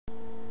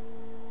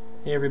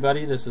Hey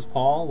everybody, this is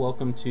Paul.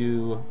 Welcome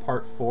to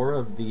part 4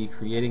 of the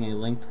Creating a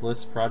Linked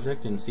List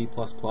project in C++.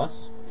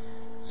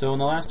 So in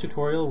the last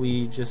tutorial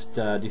we just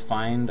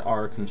defined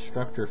our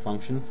constructor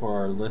function for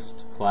our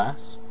list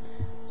class.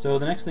 So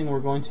the next thing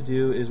we're going to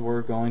do is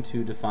we're going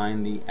to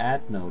define the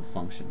addNode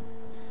function.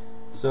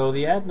 So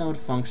the addNode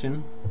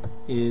function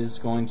is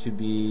going to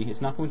be,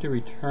 it's not going to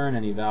return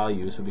any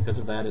value, so because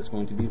of that it's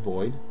going to be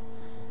void.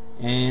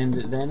 And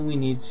then we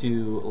need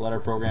to let our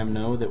program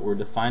know that we're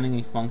defining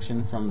a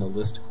function from the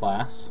list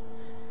class.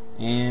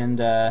 And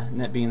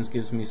NetBeans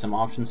gives me some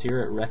options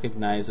here. It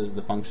recognizes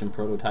the function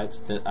prototypes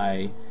that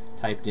I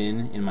typed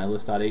in my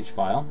list.h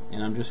file,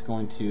 and I'm just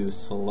going to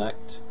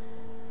select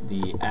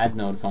the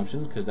addNode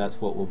function because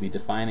that's what we'll be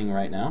defining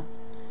right now.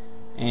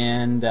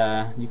 And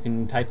you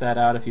can type that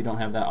out if you don't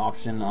have that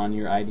option on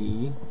your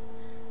IDE.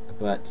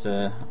 But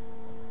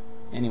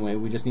anyway,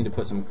 we just need to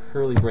put some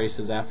curly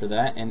braces after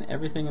that, and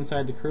everything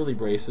inside the curly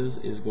braces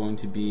is going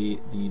to be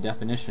the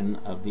definition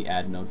of the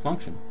addNode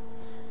function.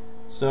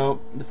 So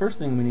the first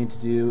thing we need to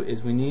do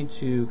is we need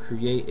to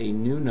create a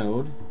new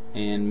node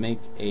and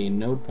make a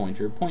node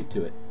pointer point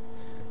to it.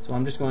 So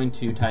I'm just going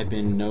to type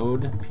in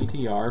node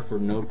ptr for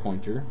node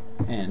pointer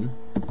n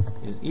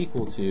is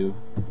equal to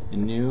a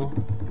new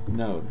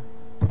node.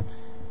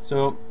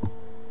 So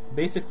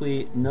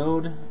basically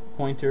node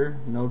pointer,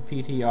 node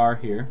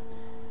ptr here,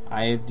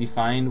 I've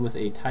defined with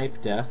a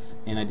type def,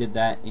 and I did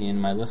that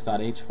in my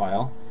list.h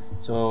file.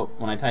 So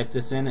when I type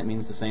this in, it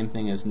means the same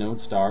thing as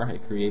node star.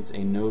 It creates a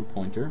node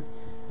pointer.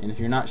 And if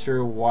you're not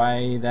sure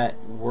why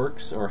that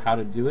works or how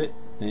to do it,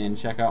 then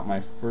check out my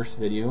first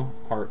video,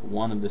 part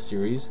 1 of the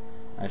series.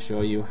 I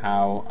show you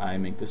how I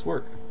make this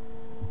work.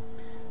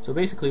 So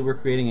basically we're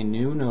creating a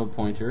new node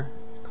pointer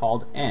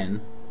called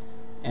n,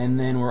 and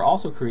then we're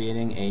also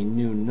creating a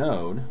new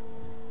node,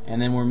 and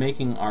then we're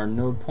making our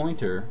node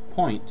pointer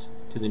point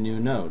to the new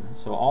node.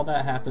 So all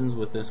that happens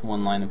with this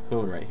one line of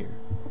code right here.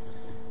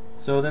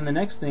 So then the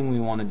next thing we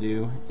want to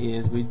do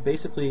is we're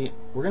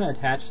going to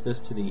attach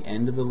this to the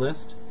end of the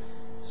list.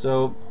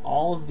 So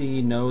all of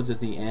the nodes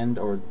at the end,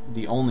 or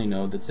the only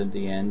node that's at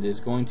the end, is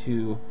going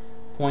to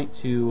point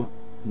to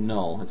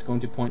null. It's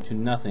going to point to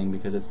nothing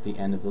because it's the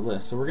end of the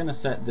list. So we're going to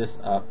set this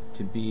up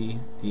to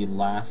be the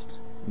last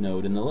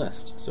node in the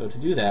list. So to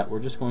do that, we're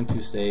just going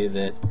to say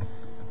that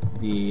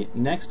the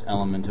next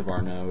element of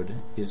our node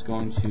is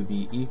going to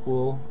be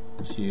equal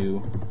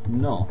to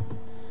null.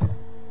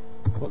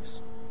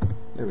 Whoops,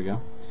 there we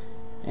go.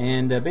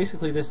 And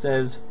basically this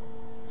says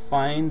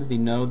find the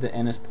node that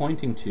n is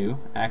pointing to,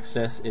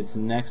 access its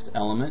next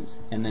element,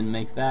 and then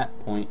make that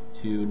point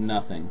to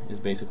nothing, is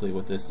basically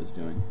what this is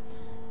doing.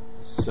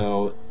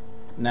 So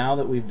now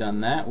that we've done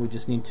that, we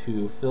just need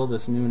to fill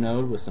this new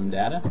node with some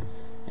data,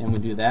 and we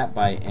do that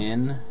by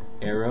n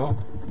arrow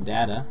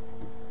data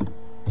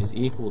is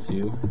equal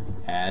to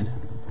add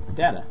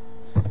data.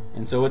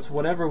 And so it's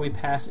whatever we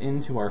pass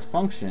into our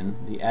function,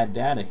 the add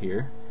data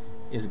here,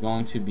 is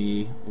going to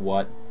be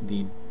what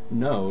the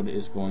node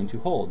is going to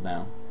hold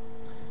now.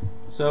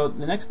 So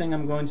the next thing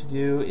I'm going to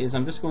do is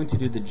I'm just going to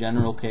do the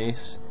general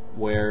case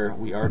where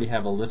we already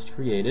have a list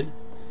created.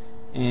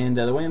 And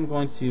the way I'm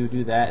going to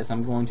do that is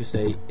I'm going to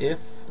say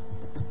if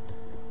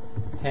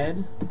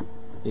head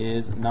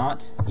is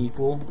not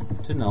equal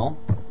to null.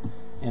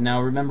 And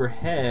now remember,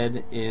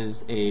 head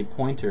is a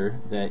pointer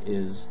that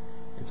is,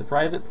 it's a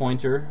private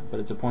pointer, but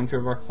it's a pointer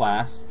of our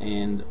class,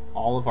 and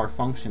all of our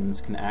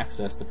functions can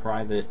access the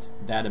private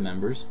data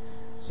members.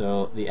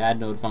 So the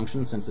addNode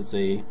function, since it's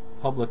a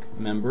public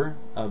member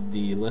of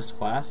the list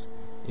class,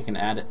 it can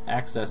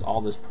access all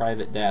this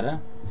private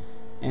data.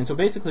 And so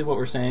basically what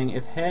we're saying,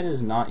 if head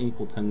is not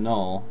equal to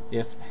null,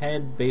 if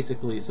head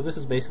basically, so this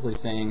is basically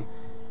saying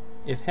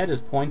if head is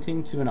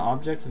pointing to an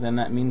object, then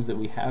that means that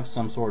we have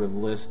some sort of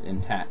list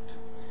intact.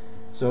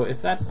 So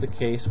if that's the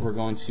case, we're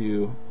going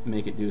to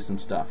make it do some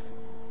stuff.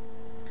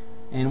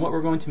 And what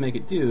we're going to make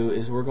it do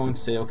is we're going to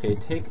say, okay,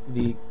 take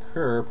the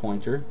cur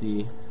pointer,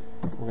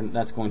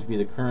 that's going to be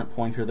the current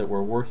pointer that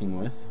we're working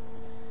with,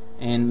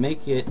 and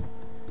make it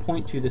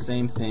point to the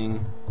same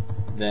thing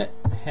that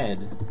the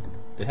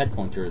head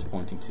pointer is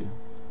pointing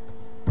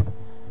to.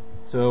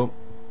 So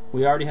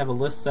we already have a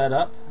list set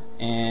up,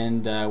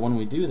 and when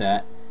we do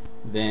that,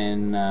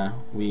 then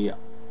we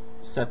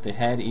set the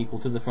head equal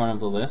to the front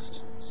of the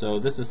list. So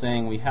this is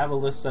saying we have a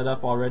list set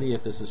up already.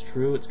 If this is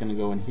true, it's going to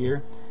go in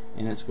here,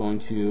 and it's going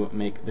to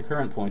make the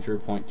current pointer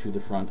point to the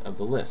front of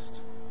the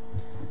list.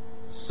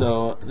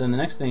 So then the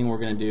next thing we're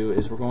going to do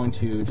is we're going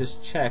to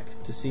just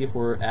check to see if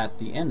we're at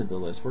the end of the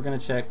list. We're going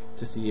to check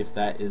to see if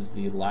that is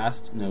the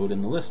last node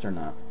in the list or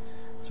not.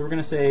 So we're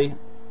going to say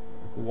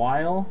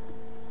while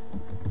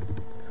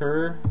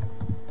cur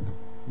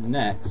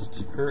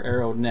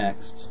arrow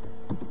next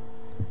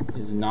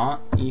is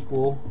not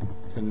equal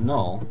to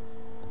null,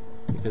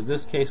 because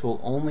this case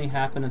will only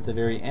happen at the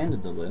very end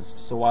of the list.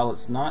 So while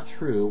it's not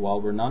true,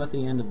 while we're not at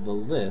the end of the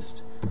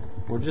list,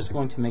 we're just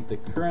going to make the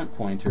current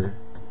pointer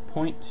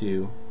point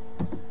to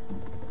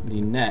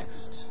the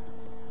next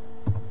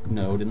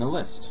node in the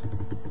list.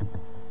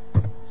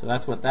 So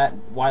that's what that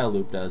while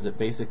loop does. It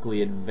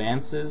basically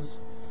advances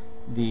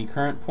the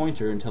current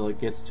pointer until it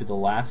gets to the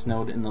last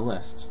node in the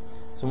list.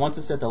 So once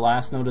it's at the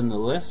last node in the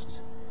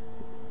list,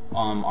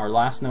 our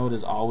last node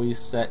is always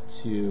set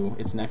to,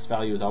 its next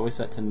value is always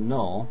set to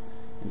null,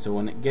 and so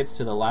when it gets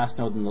to the last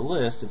node in the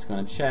list, it's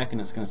going to check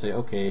and it's going to say,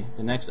 okay,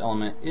 the next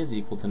element is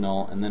equal to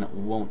null, and then it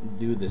won't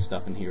do this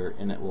stuff in here,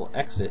 and it will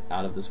exit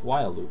out of this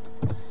while loop.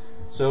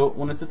 So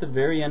when it's at the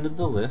very end of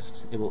the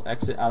list, it will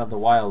exit out of the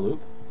while loop,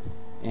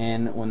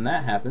 and when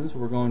that happens,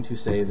 we're going to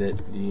say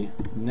that the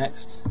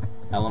next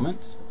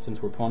element,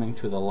 since we're pointing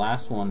to the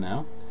last one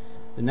now,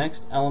 the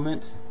next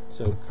element,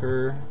 so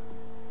cur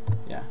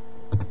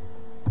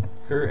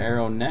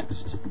arrow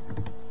next,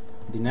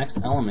 the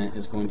next element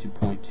is going to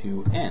point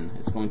to n.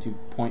 It's going to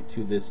point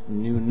to this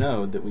new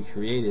node that we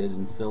created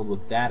and filled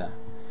with data.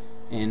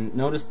 And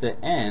notice that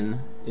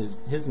n is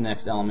his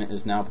next element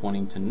is now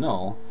pointing to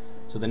null.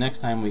 So the next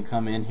time we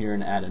come in here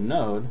and add a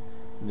node,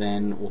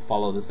 then we'll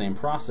follow the same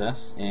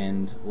process,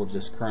 and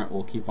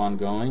we'll keep on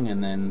going,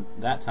 and then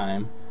that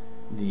time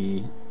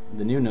the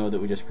new node that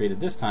we just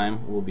created this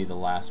time will be the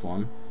last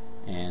one,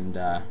 and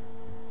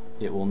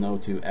it will know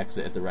to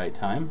exit at the right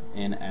time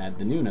and add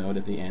the new node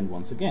at the end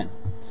once again.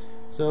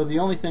 So the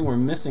only thing we're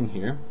missing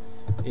here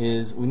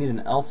is we need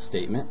an else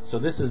statement. So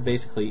this is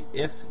basically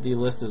if the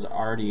list is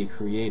already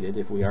created,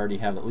 if we already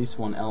have at least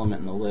one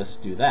element in the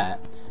list, do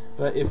that.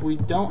 But if we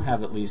don't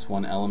have at least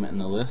one element in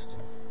the list,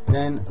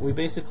 then we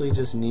basically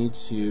just need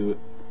to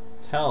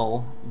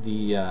tell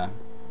the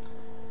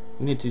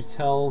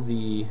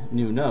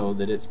new node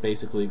that it's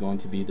basically going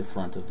to be the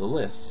front of the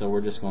list. So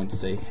we're just going to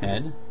say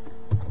head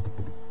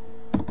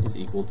is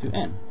equal to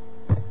n.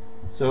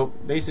 So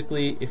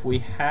basically, if we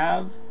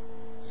have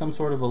some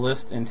sort of a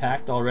list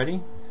intact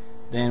already,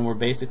 then we're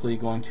basically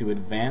going to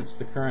advance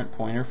the current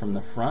pointer from the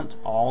front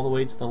all the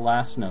way to the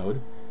last node.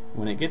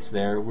 When it gets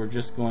there, we're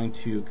just going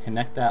to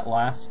connect that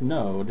last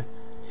node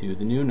to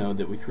the new node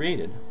that we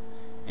created.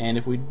 And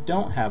if we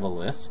don't have a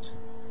list,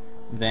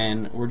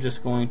 then we're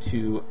just going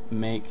to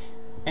make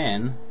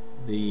n,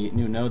 the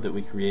new node that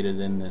we created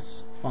in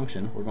this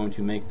function, we're going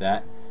to make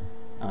that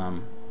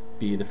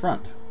be the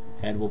front.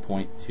 Head will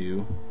point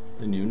to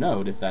the new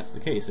node if that's the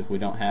case, if we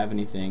don't have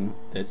anything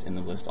that's in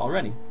the list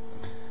already.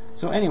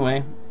 So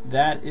anyway,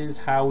 that is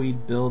how we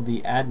build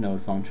the add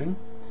node function.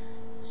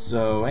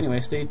 So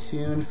anyway, stay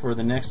tuned for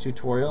the next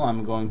tutorial.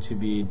 I'm going to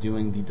be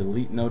doing the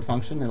delete node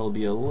function. It'll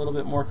be a little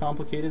bit more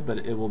complicated, but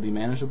it will be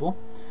manageable.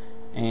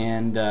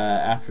 And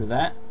after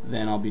that,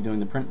 then I'll be doing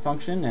the print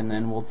function, and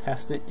then we'll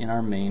test it in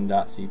our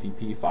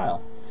main.cpp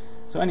file.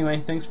 So anyway,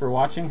 thanks for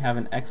watching. Have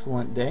an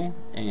excellent day,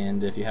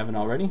 and if you haven't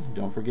already,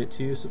 don't forget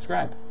to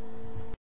subscribe.